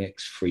 and then the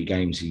next 3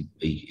 games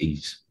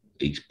he's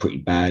pretty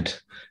bad.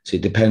 So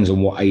it depends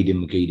on what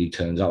Aidan McGeady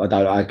turns up. I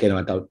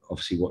don't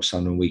obviously watch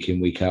Sunderland week in,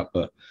 week out,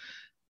 but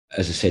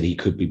as I said, he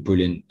could be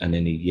brilliant. And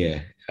then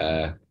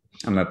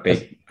I'm a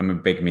big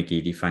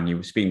McGeady fan. You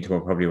were speaking to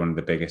probably one of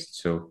the biggest,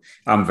 so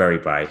I'm very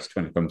biased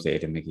when it comes to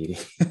Aidan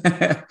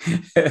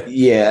McGeady.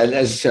 Yeah, and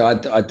as I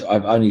said,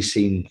 I've only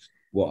seen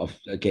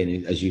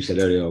again, as you said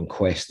earlier, on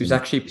Quest. He was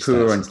actually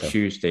poor on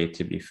Tuesday,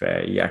 to be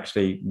fair.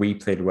 We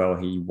played well.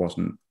 He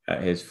wasn't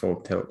at his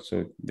full tilt.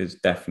 So there's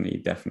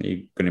definitely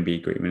going to be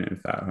agreement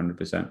with that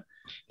 100%.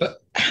 But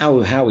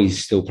how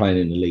he's still playing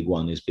in the League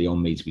One is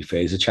beyond me, to be fair.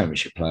 He's a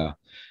Championship player.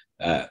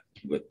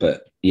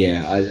 But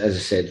yeah, as I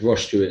said,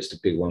 Ross Stewart's the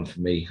big one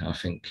for me, I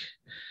think.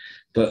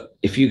 But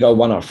if you go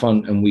one up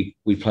front and we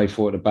play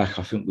 4 at the back,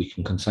 I think we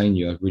can contain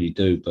you. I really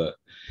do. But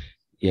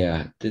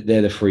yeah,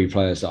 they're the 3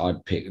 players that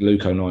I'd pick.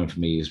 Luke O'Nien for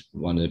me is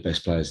one of the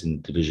best players in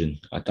the division.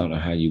 I don't know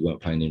how you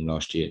weren't playing him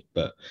last year,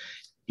 but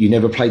you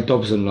never played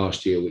Dobson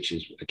last year, which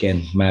is,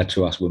 again, mad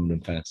to us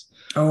Wimbledon fans.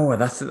 Oh,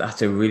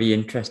 that's a really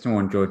interesting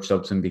one, George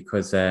Dobson,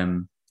 because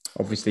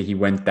obviously he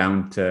went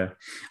down to...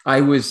 I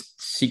was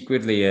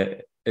secretly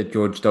a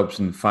George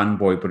Dobson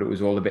fanboy, but it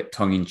was all a bit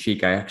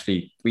tongue-in-cheek.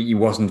 He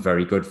wasn't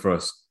very good for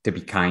us, to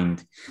be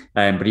kind.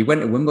 But he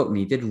went to Wimbledon.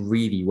 He did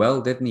really well,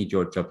 didn't he,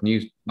 George Dobson?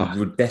 We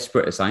were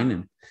desperate to sign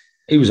him.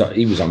 He was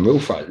unreal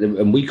for it,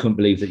 and we couldn't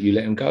believe that you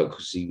let him go,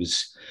 because he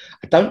was...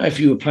 I don't know if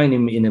you were playing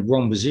him in a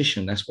wrong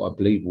position. That's what I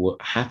believe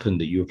what happened,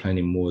 that you were playing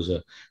him more as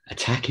a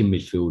attacking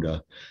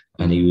midfielder.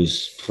 And he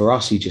was, for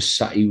us, he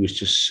was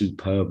just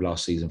superb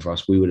last season for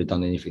us. We would have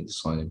done anything to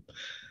sign him.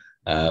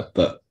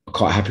 But I'm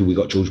quite happy we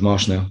got George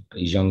Marsh now.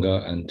 He's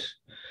younger and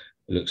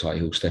it looks like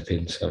he'll step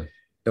in. So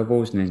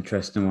Dobbo's an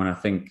interesting one. I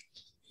think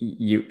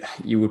you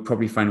would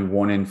probably find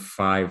 1 in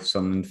 5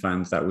 Sunderland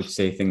fans that would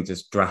say things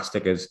as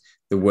drastic as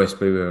the worst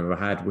player we've ever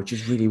had, which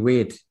is really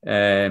weird.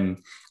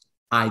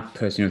 I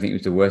personally don't think it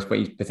was the worst, but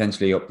he's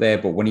potentially up there.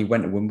 But when he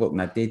went to Wimbledon,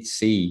 I did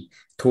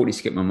totally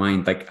skipped my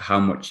mind, like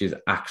how much he's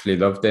actually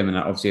loved him. And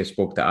obviously I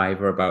spoke to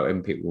Ivor about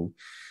him. People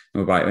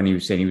know about it, and he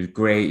was saying he was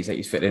great. He's like,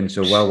 he's fit in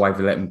so well. Why have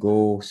we let him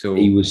go? So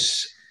he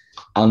was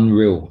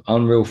unreal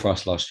for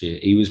us last year.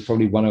 He was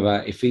probably one of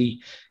our, if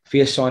he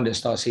had signed at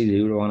start season,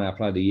 he would have won our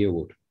Player of the Year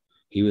award.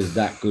 He was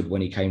that good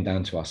when he came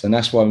down to us. And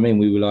that's what I mean.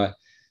 We were like,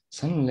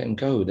 someone let him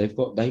go.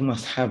 They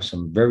must have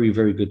some very,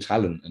 very good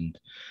talent, and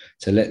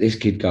to let this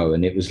kid go.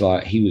 And it was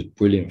like, he was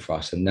brilliant for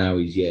us. And now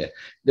he's,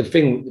 the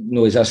thing that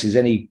annoys us is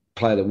any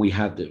player that we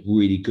have that's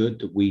really good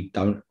that we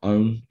don't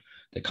own,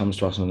 that comes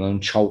to us on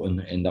loan. Charlton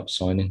end up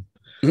signing.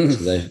 So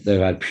they've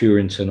had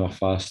Purinton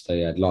off us.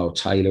 They had Lyle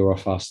Taylor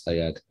off us. They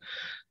had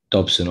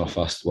Dobson off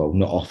us. Well,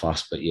 not off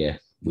us, but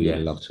we'd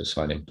love to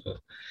sign him. But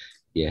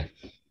yeah.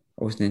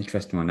 It was an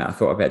interesting one. I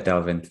thought I'd better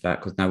delve into that,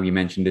 because now you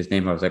mentioned his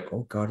name, I was like,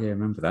 oh God, yeah, I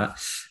remember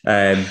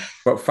that.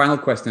 But final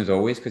question as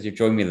always, because you've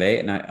joined me late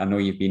and I know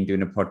you've been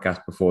doing a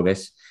podcast before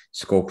this,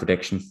 score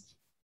prediction.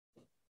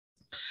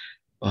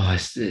 Oh,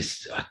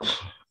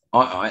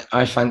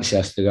 I fancy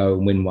us to go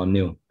and win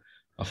 1-0.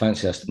 I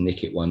fancy us to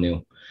nick it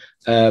 1-0.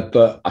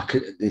 But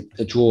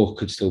a draw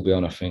could still be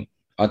on, I think.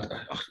 I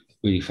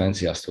really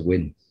fancy us to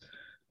win.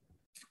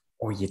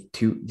 Oh, you're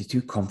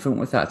too confident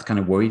with that. It's kind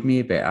of worried me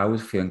a bit. I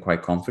was feeling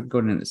quite confident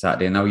going into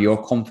Saturday. Now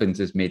your confidence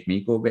has made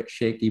me go a bit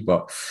shaky.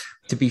 But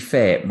to be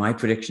fair, my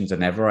predictions are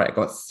never right. I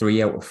got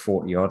 3 out of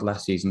 40 odd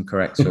last season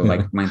correct. So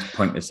like mine's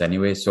pointless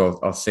anyway. So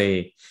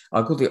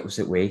I'll go the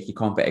opposite way. You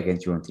can't bet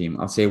against your own team.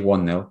 I'll say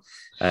 1-0.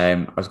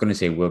 I was going to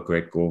say Will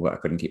Great goal, but I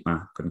couldn't keep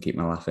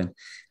my laughing.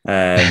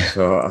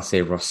 So I'll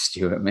say Ross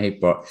Stewart,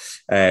 mate. But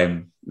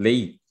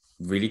Lee,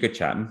 really good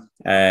chatting.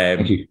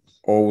 Thank you.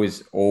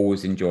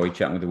 Always enjoy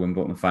chatting with a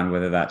Wimbledon fan,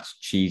 whether that's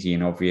cheesy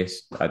and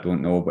obvious, I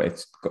don't know, but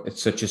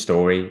it's such a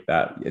story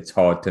that it's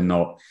hard to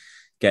not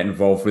get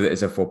involved with it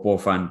as a football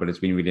fan. But it's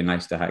been really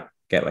nice to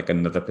get like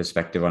another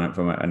perspective on it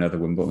from another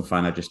Wimbledon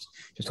fan. I just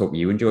hope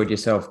you enjoyed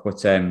yourself.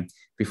 But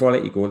before I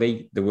let you go,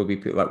 Lee, there will be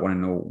people that want to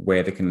know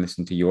where they can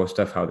listen to your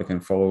stuff, how they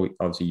can follow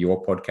obviously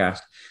your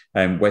podcast.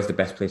 Where's the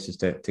best places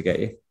to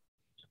get you?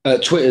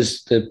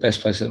 Twitter's the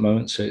best place at the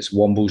moment, so it's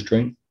Womble's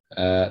Dream.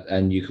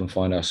 And you can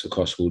find us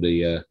across all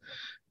the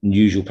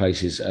usual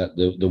places at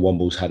the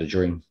Wombles Had a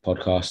Dream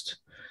podcast.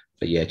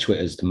 yeah,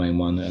 Twitter's the main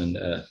one,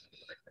 and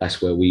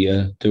that's where we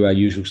do our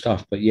usual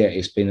stuff. But yeah,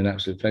 it's been an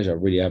absolute pleasure. I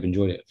really have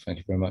enjoyed it. Thank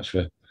you very much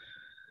for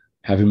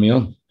having me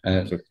on.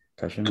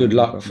 Good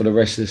luck for the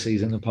rest of the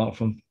season, apart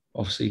from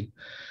obviously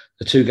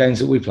the 2 games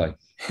that we play.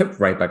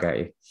 Right back at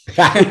you.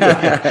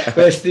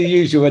 That's the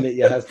usual, isn't it?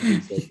 Yeah, has to be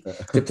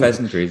said. The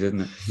pleasantries,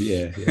 isn't it?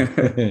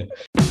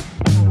 Yeah.